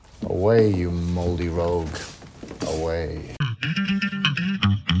Away, you moldy rogue. Away.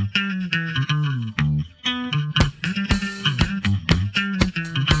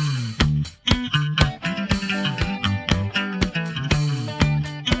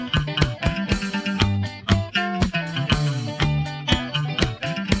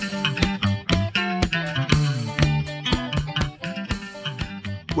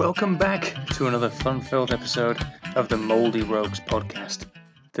 Welcome back to another fun-filled episode of the Mouldy Rogues podcast.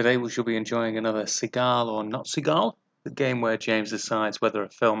 Today we shall be enjoying another Seagal or Not Seagal, the game where James decides whether a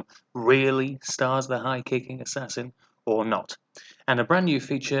film really stars the high-kicking assassin or not, and a brand new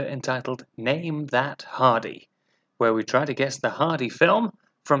feature entitled Name That Hardy, where we try to guess the Hardy film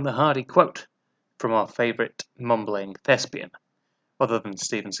from the Hardy quote from our favourite mumbling thespian, other than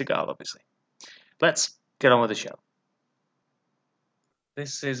Steven Seagal, obviously. Let's get on with the show.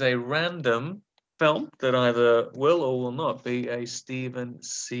 This is a random film that either will or will not be a Steven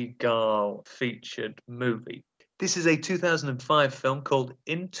Seagal featured movie. This is a 2005 film called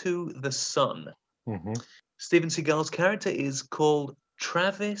Into the Sun. Mm-hmm. Steven Seagal's character is called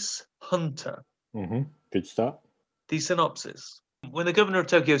Travis Hunter. Mm-hmm. Good start. The synopsis. When the governor of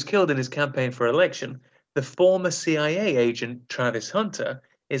Tokyo is killed in his campaign for election, the former CIA agent Travis Hunter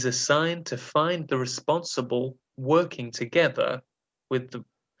is assigned to find the responsible working together with the...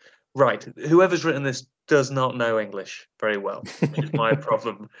 Right, whoever's written this does not know English very well, which is my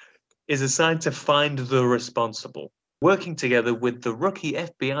problem. Is assigned to find the responsible, working together with the rookie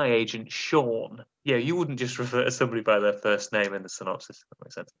FBI agent Sean. Yeah, you wouldn't just refer to somebody by their first name in the synopsis. That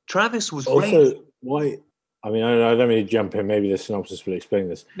makes sense. Travis was raised... why? I mean, I don't mean to jump in. Maybe the synopsis will explain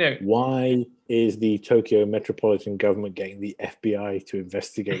this. No. Why is the Tokyo Metropolitan Government getting the FBI to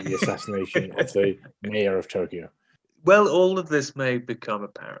investigate the assassination of the mayor of Tokyo? Well, all of this may become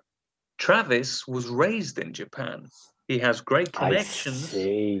apparent. Travis was raised in Japan. He has great connections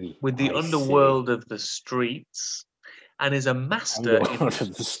with the underworld of the streets and is a master underworld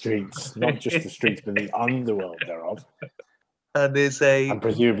of the streets, not just the streets, but the underworld thereof. And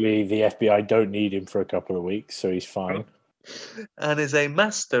presumably the FBI don't need him for a couple of weeks, so he's fine. And is a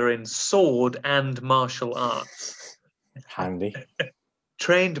master in sword and martial arts. Handy.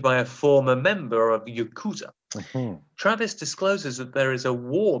 Trained by a former member of Yakuza. Mm-hmm. Travis discloses that there is a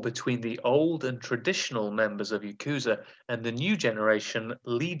war between the old and traditional members of Yakuza and the new generation,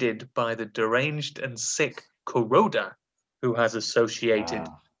 led by the deranged and sick Kuroda, who has associated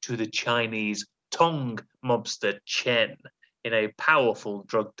to the Chinese Tong mobster Chen in a powerful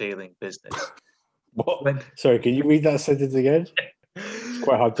drug-dealing business. What? Sorry, can you read that sentence again? It's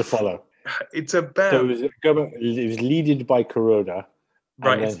quite hard to follow. It's about... So it was led by Kuroda.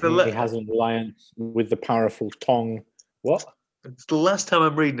 Right, he has an alliance with the powerful Tong. What? It's the last time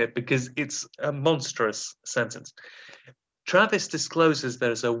I'm reading it because it's a monstrous sentence. Travis discloses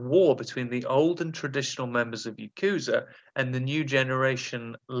there's a war between the old and traditional members of Yakuza and the new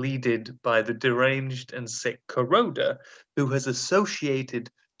generation, led by the deranged and sick Kuroda, who has associated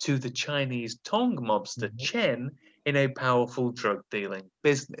to the Chinese Tong mobster Chen in a powerful drug-dealing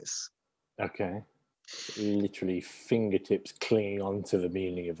business. Okay. Literally fingertips clinging on to the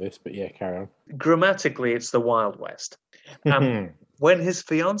meaning of this, but yeah, carry on. Grammatically, it's the Wild West. When his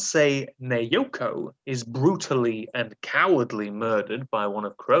fiancée Naoko is brutally and cowardly murdered by one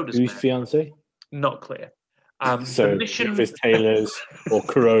of Kuroda's men... Whose fiancée? Not clear. So, if it's Taylor's or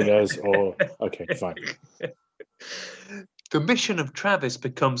Kuroda's or... Okay, fine. The mission of Travis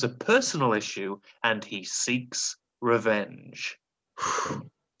becomes a personal issue and he seeks revenge.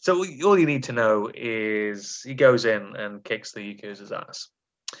 So all you need to know is he goes in and kicks the Yakuza's ass.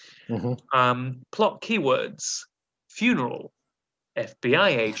 Mm-hmm. Plot keywords: funeral,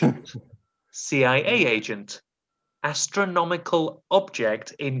 FBI agent, CIA agent, astronomical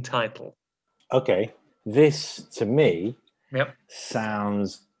object in title. Okay, this to me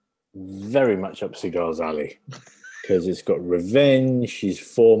sounds very much up Seagal's alley because it's got revenge. She's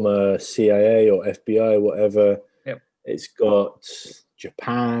former CIA or FBI, whatever. Yep. It's got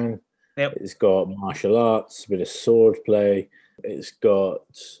Japan. Yep. It's got martial arts, a bit of sword play. It's got,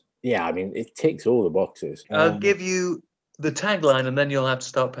 I mean, it ticks all the boxes. I'll give you the tagline and then you'll have to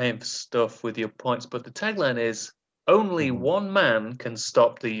start paying for stuff with your points. But the tagline is, only one man can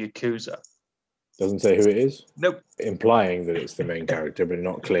stop the Yakuza. Doesn't say who it is? Nope. Implying that it's the main character, but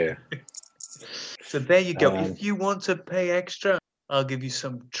not clear. So there you go. If you want to pay extra, I'll give you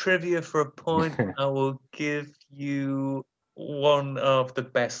some trivia for a point. I will give you one of the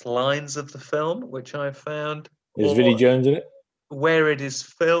best lines of the film, which I found. Is Vinnie Jones in it? Where it is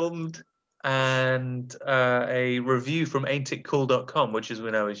filmed, and a review from AintItCool.com, which, as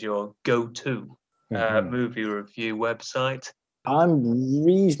we know, is your go-to movie review website. I'm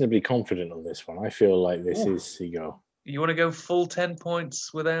reasonably confident on this one. I feel like this is Seagull. You want to go full 10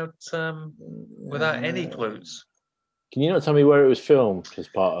 points without any clues? Can you not tell me where it was filmed as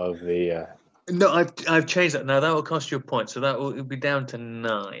part of the... No, I've changed that. Now that will cost you a point, so that will be down to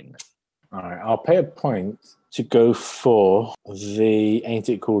 9. All right, I'll pay a point to go for the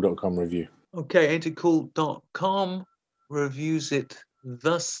AintItCool.com review. Okay, AintItCool.com reviews it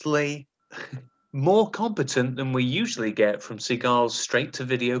thusly. More competent than we usually get from Seagal's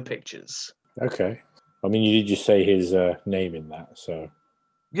straight-to-video pictures. Okay. I mean, you did just say his name in that, so...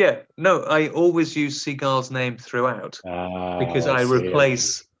 Yeah, no, I always use Seagal's name throughout because I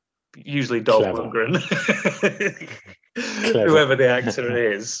replace usually Dolph Lundgren, whoever the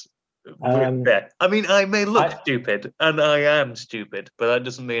actor is. I mean, I may look stupid, and I am stupid, but that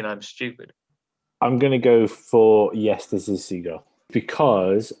doesn't mean I'm stupid. I'm going to go for, yes, this is Seagal.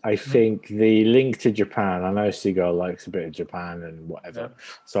 Because I think the link to Japan, I know Seagal likes a bit of Japan and whatever. Yeah.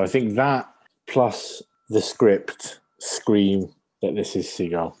 So I think that plus the script scream that this is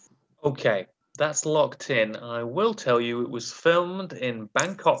Seagal. Okay, that's locked in. I will tell you it was filmed in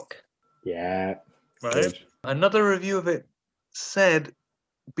Bangkok. Yeah. Right. Good. Another review of it said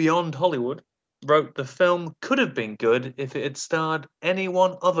Beyond Hollywood wrote the film could have been good if it had starred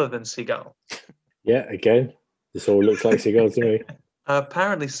anyone other than Seagal. Yeah, again, this all looks like Seagal to me.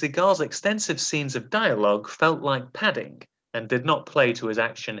 Apparently, Seagal's extensive scenes of dialogue felt like padding and did not play to his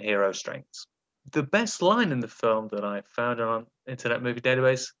action hero strengths. The best line in the film that I found on Internet Movie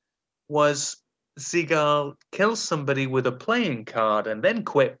Database was Seagal kills somebody with a playing card and then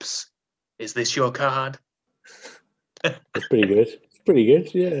quips, "Is this your card?" That's pretty good. It's pretty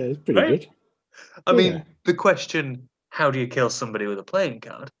good. Yeah, it's pretty good. I mean, the question, how do you kill somebody with a playing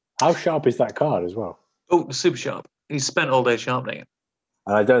card? How sharp is that card as well? Oh, super sharp. He spent all day sharpening it.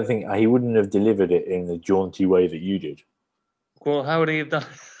 And I don't think he wouldn't have delivered it in the jaunty way that you did. Well, how would he have done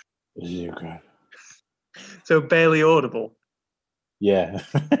it? Okay. So barely audible. Yeah.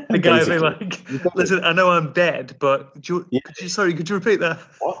 The guy would be like, "Listen, I know I'm dead, but could you repeat that?"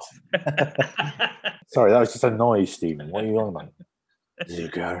 What? Sorry, that was just a noise, Stephen. What are you on about? Is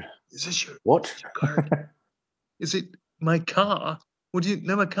this your what? Is your card? Is it my car? Would you?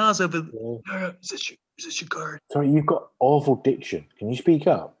 No, my car's over there. No, is this your card? Sorry, you've got awful diction. Can you speak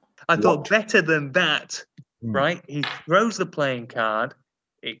up? I thought better than that, right? He throws the playing card,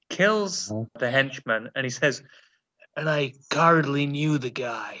 it kills the henchman, and he says, "And I hardly knew the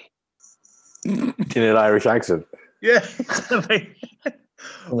guy." In an Irish accent. Yeah.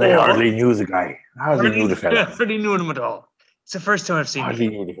 They hardly knew the guy. Hardly knew the fella. Hardly knew him at all. It's the first time I've seen him. Hardly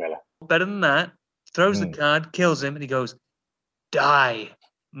knew the fella. Better than that, throws the card, kills him, and he goes,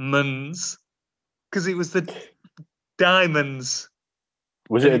 "Diamonds." Because it was the diamonds.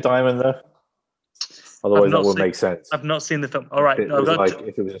 Was it a diamond, though? Otherwise, that would make sense. I've not seen the film. All right.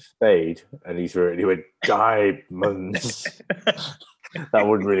 If it was a spade and he threw it and he went, "Diamonds," that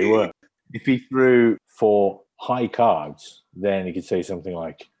wouldn't really work. If he threw 4 high cards, then he could say something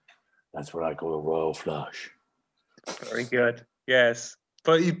like, "That's what I call a royal flush." Very good. Yes.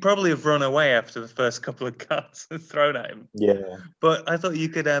 But you'd probably have run away after the first couple of cards thrown at him. Yeah. But I thought you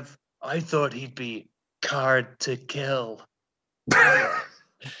could have... I thought he'd be card to kill.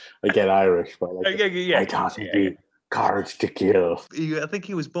 Again, Irish, but I thought he'd be card to kill. I think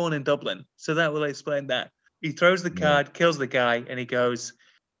he was born in Dublin, so that will explain that. He throws the card, kills the guy, and he goes,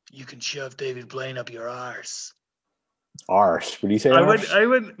 "You can shove David Blaine up your arse." Arse? Would you say arse?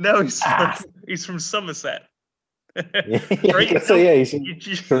 No, he's from Somerset.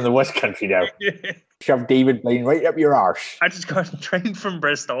 He's from the West Country now. Yeah. Shove David Blaine right up your arse. I just got a train from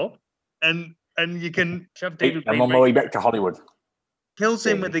Bristol, and you can shove David Blaine. I'm on my way back to Hollywood. Kills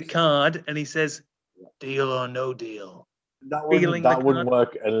him with the card, and he says, "Deal or no deal." That wouldn't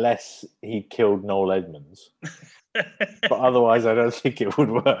work unless he killed Noel Edmonds. But otherwise, I don't think it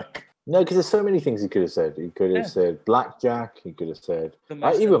would work. No, because there's so many things he could have said. He could have said blackjack. He could have said...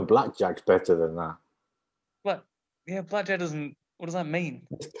 even blackjack's better than that. What? Yeah, blackjack doesn't... What does that mean?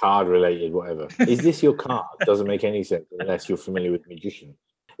 It's card-related, whatever. Is this your card? Doesn't make any sense unless you're familiar with magicians.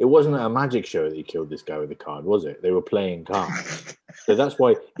 It wasn't at a magic show that he killed this guy with the card, was it? They were playing cards. So that's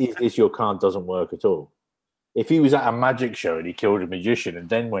why "is this your card" doesn't work at all. If he was at a magic show and he killed a magician and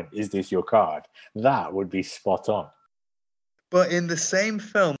then went, "Is this your card?" that would be spot on. But in the same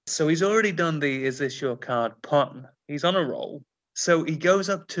film, so he's already done the "is this your card" pun. He's on a roll. So he goes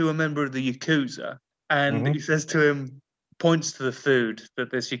up to a member of the Yakuza and he says to him, points to the food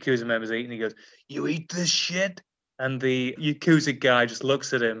that this Yakuza member's eating. He goes, "You eat this shit?" And the Yakuza guy just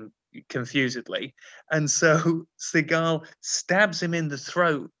looks at him confusedly. And so Seagal stabs him in the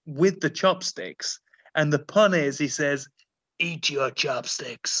throat with the chopsticks. And the pun is, he says, Eat your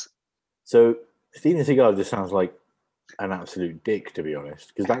chopsticks. So Steven Seagal just sounds like an absolute dick, to be honest,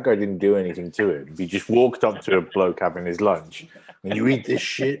 because that guy didn't do anything to him. He just walked up to a bloke having his lunch, and you eat this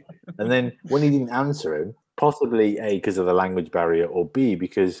shit. And then when he didn't answer him, possibly A, because of the language barrier, or B,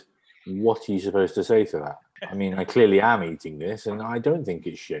 because what are you supposed to say to that? I mean, I clearly am eating this, and I don't think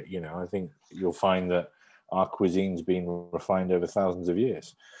it's shit. You know, I think you'll find that our cuisine's been refined over thousands of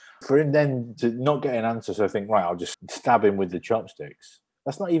years. For him then to not get an answer, so I think, right, I'll just stab him with the chopsticks.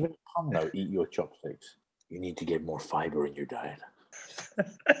 That's not even a pun, though. Eat your chopsticks. You need to get more fiber in your diet. A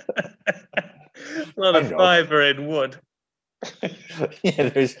lot of fiber in wood. Yeah,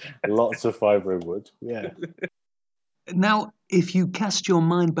 there's lots of fiber in wood. Yeah. Now, if you cast your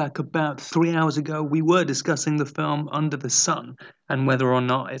mind back about 3 hours ago, we were discussing the film Under the Sun and whether or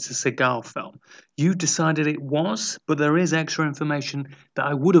not it's a Seagal film. You decided it was, but there is extra information that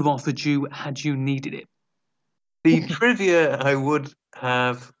I would have offered you had you needed it. The trivia I would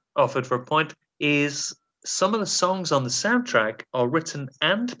have offered for a point is some of the songs on the soundtrack are written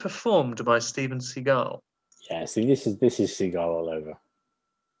and performed by Steven Seagal. Yeah, see, this is Seagal all over.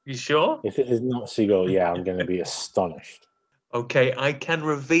 You sure? If it is not Seagal, yeah, I'm going to be astonished. Okay, I can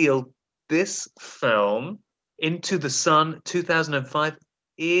reveal this film, Into the Sun, 2005,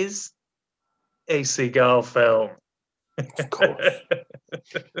 is a Seagal film. Of course.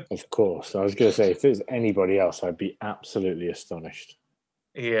 Of course. I was going to say, if it was anybody else, I'd be absolutely astonished.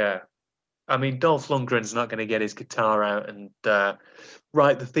 Yeah. I mean, Dolph Lundgren's not going to get his guitar out and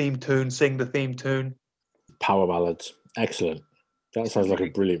write the theme tune, sing the theme tune. Power ballads. Excellent. That sounds like a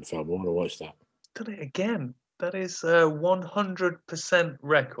brilliant film. I want to watch that. Done it again. That is a 100%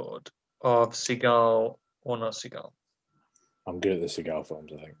 record of Seagal or not Seagal. I'm good at the Seagal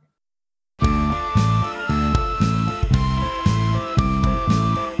films, I think.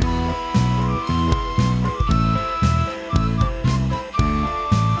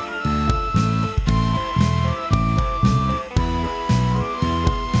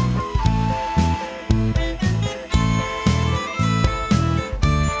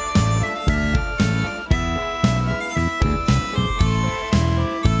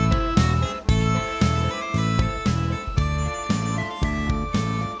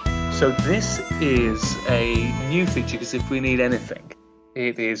 So this is a new feature, because if we need anything,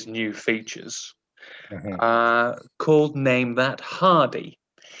 it is new features, called Name That Hardy.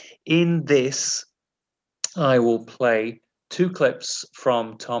 In this, I will play 2 clips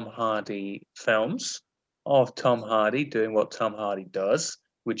from Tom Hardy films of Tom Hardy doing what Tom Hardy does,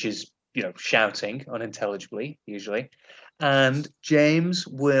 which is, you know, shouting unintelligibly, usually. And James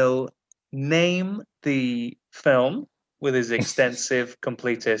will name the film with his extensive,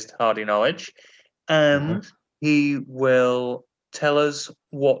 completist Hardy knowledge, and he will tell us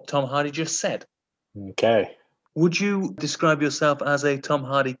what Tom Hardy just said. Okay. Would you describe yourself as a Tom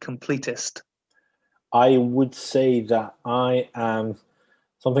Hardy completist? I would say that I am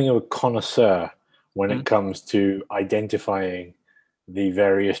something of a connoisseur when it comes to identifying the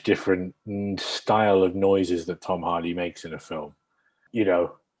various different style of noises that Tom Hardy makes in a film. You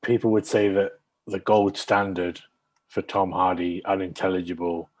know, people would say that the gold standard for Tom Hardy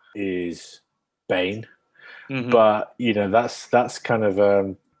unintelligible is Bane, but you know that's kind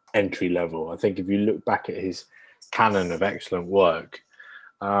of entry level. I think if you look back at his canon of excellent work,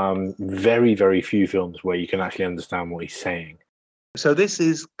 very, very few films where you can actually understand what he's saying. So this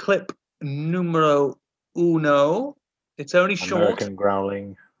is clip numero uno. It's only short. American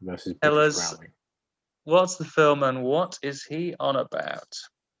growling versus British growling. What's the film and what is he on about?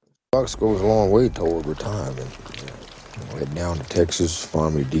 Bucks goes a long way toward retirement. Head down to Texas,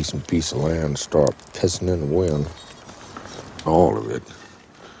 farm me a decent piece of land, start pissing in the wind. All of it.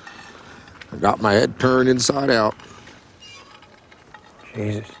 I got my head turned inside out.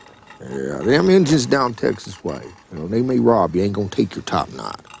 Jesus. Yeah, them engines down Texas way. You know, they may rob you, ain't gonna take your top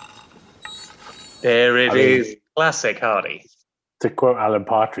knot. There it is. Classic Hardy. To quote Alan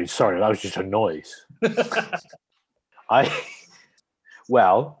Partridge, sorry, that was just a noise.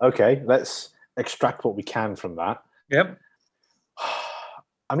 Well, okay, let's extract what we can from that. Yep.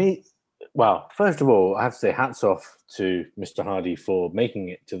 I mean, well, first of all, I have to say hats off to Mr. Hardy for making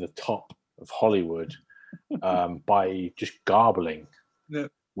it to the top of Hollywood by just garbling,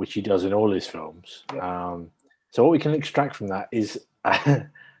 which he does in all his films. Yep. So what we can extract from that is I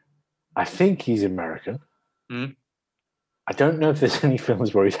think he's American. I don't know if there's any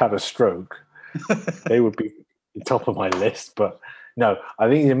films where he's had a stroke. They would be the top of my list, but no, I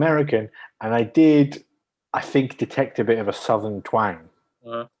think he's American. And I think, detect a bit of a Southern twang.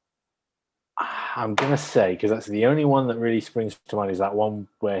 I'm going to say, because that's the only one that really springs to mind, is that one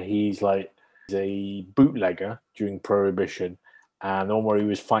where he's like a bootlegger during Prohibition, and the one where he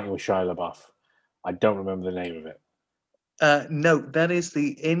was fighting with Shia LaBeouf. I don't remember the name of it. No, that is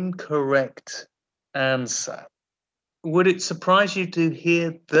the incorrect answer. Would it surprise you to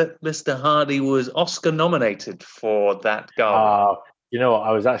hear that Mr. Hardy was Oscar nominated for that Garvey? You know what?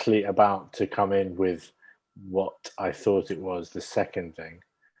 I was actually about to come in with what I thought it was, the second thing.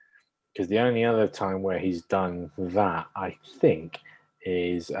 Because the only other time where he's done that, I think,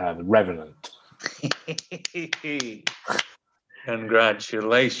 is The Revenant.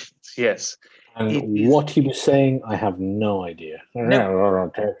 Congratulations. Yes. And what he was saying, I have no idea.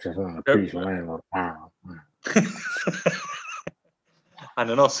 No. And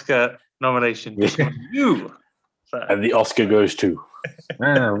an Oscar nomination to you. And the Oscar goes to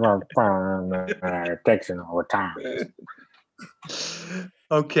Texan all the time.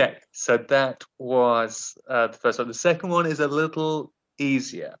 Okay, so that was the first one. The second one is a little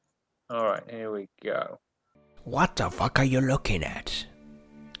easier. All right, here we go. What the fuck are you looking at?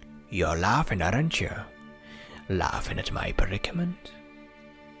 You're laughing, aren't you? Laughing at my predicament?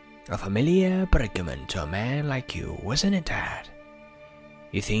 A familiar predicament to a man like you, wasn't it, Dad?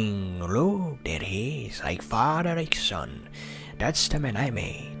 You think, look, there he is, like father, like son. That's the man I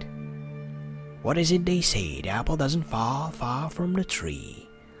made. What is it they say? The apple doesn't fall far from the tree.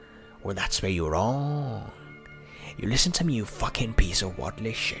 Well, that's where you're wrong. You listen to me, you fucking piece of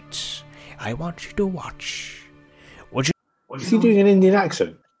worthless shit. I want you to watch. Is he doing an Indian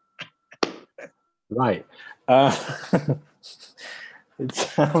accent? Right. It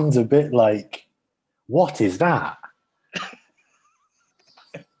sounds a bit like, what is that?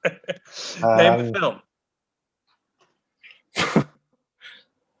 Name the film.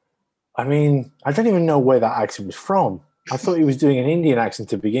 I mean, I don't even know where that accent was from. I thought he was doing an Indian accent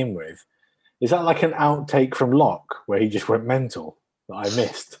to begin with. Is that like an outtake from Locke, where he just went mental, that I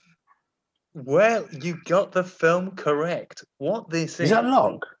missed? Well, you got the film correct. What this is... Is that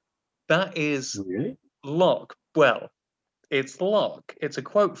Locke? That is really Locke. Well, it's Locke. It's a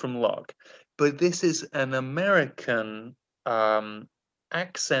quote from Locke. But this is an American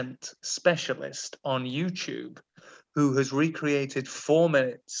accent specialist on YouTube who has recreated 4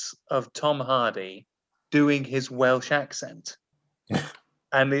 minutes of Tom Hardy doing his Welsh accent.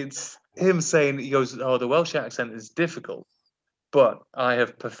 And it's him saying, he goes, oh, the Welsh accent is difficult, but I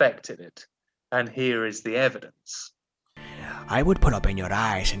have perfected it. And here is the evidence. I would pull up in your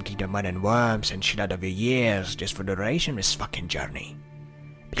eyes and kick the mud and worms and shit out of your ears just for the duration of this fucking journey.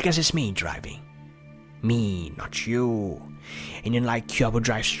 Because it's me driving. Me, not you. And then like you, I would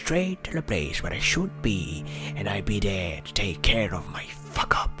drive straight to the place where I should be, and I'd be there to take care of my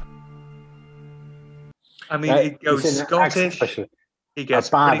fuck up. I mean, it goes Scottish. He gets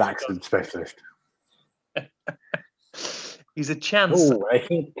a bad accent specialist. He's a chancellor. Oh, I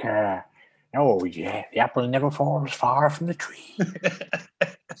think... oh, yeah, the apple never falls far from the tree.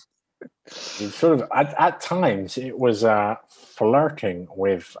 It's sort of, at times, it was flirting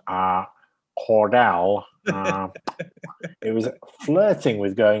with Cordell. It was flirting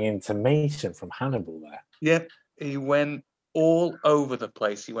with going into Mason from Hannibal there. Yep, he went all over the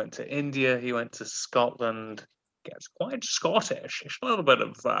place. He went to India, he went to Scotland. Gets quite Scottish. It's a little bit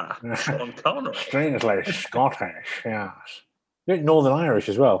of Sean Connery. Strangely Scottish, yes. Northern Irish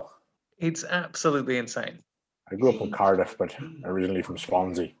as well. It's absolutely insane. I grew up in Cardiff, but originally from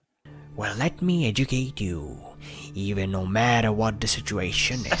Swansea. Well, let me educate you, even no matter what the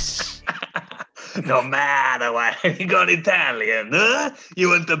situation is. No matter what, you got Italian, huh? You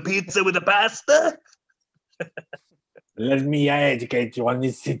want the pizza with the pasta? Let me educate you on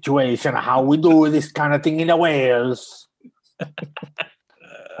this situation, how we do this kind of thing in the Wales.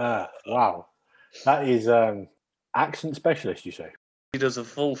 Wow. That is accent specialist, you say? He does a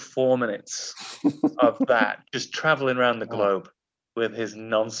full 4 minutes of that, just traveling around the globe with his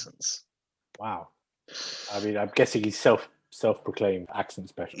nonsense. Wow. I mean, I'm guessing he's self-proclaimed accent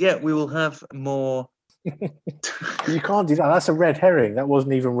specialist. Yeah, we will have more. You can't do that. That's a red herring. That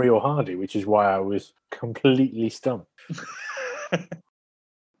wasn't even Rio Hardy, which is why I was completely stumped.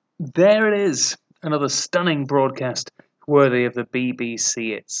 There it is. Another stunning broadcast worthy of the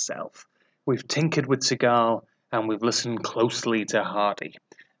BBC itself. We've tinkered with Seagal and we've listened closely to Hardy.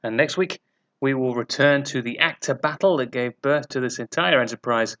 And next week, we will return to the actor battle that gave birth to this entire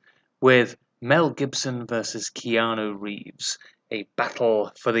enterprise with Mel Gibson versus Keanu Reeves, a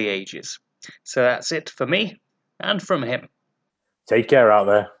battle for the ages. So that's it for me and from him. Take care out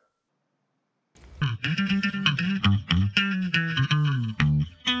there.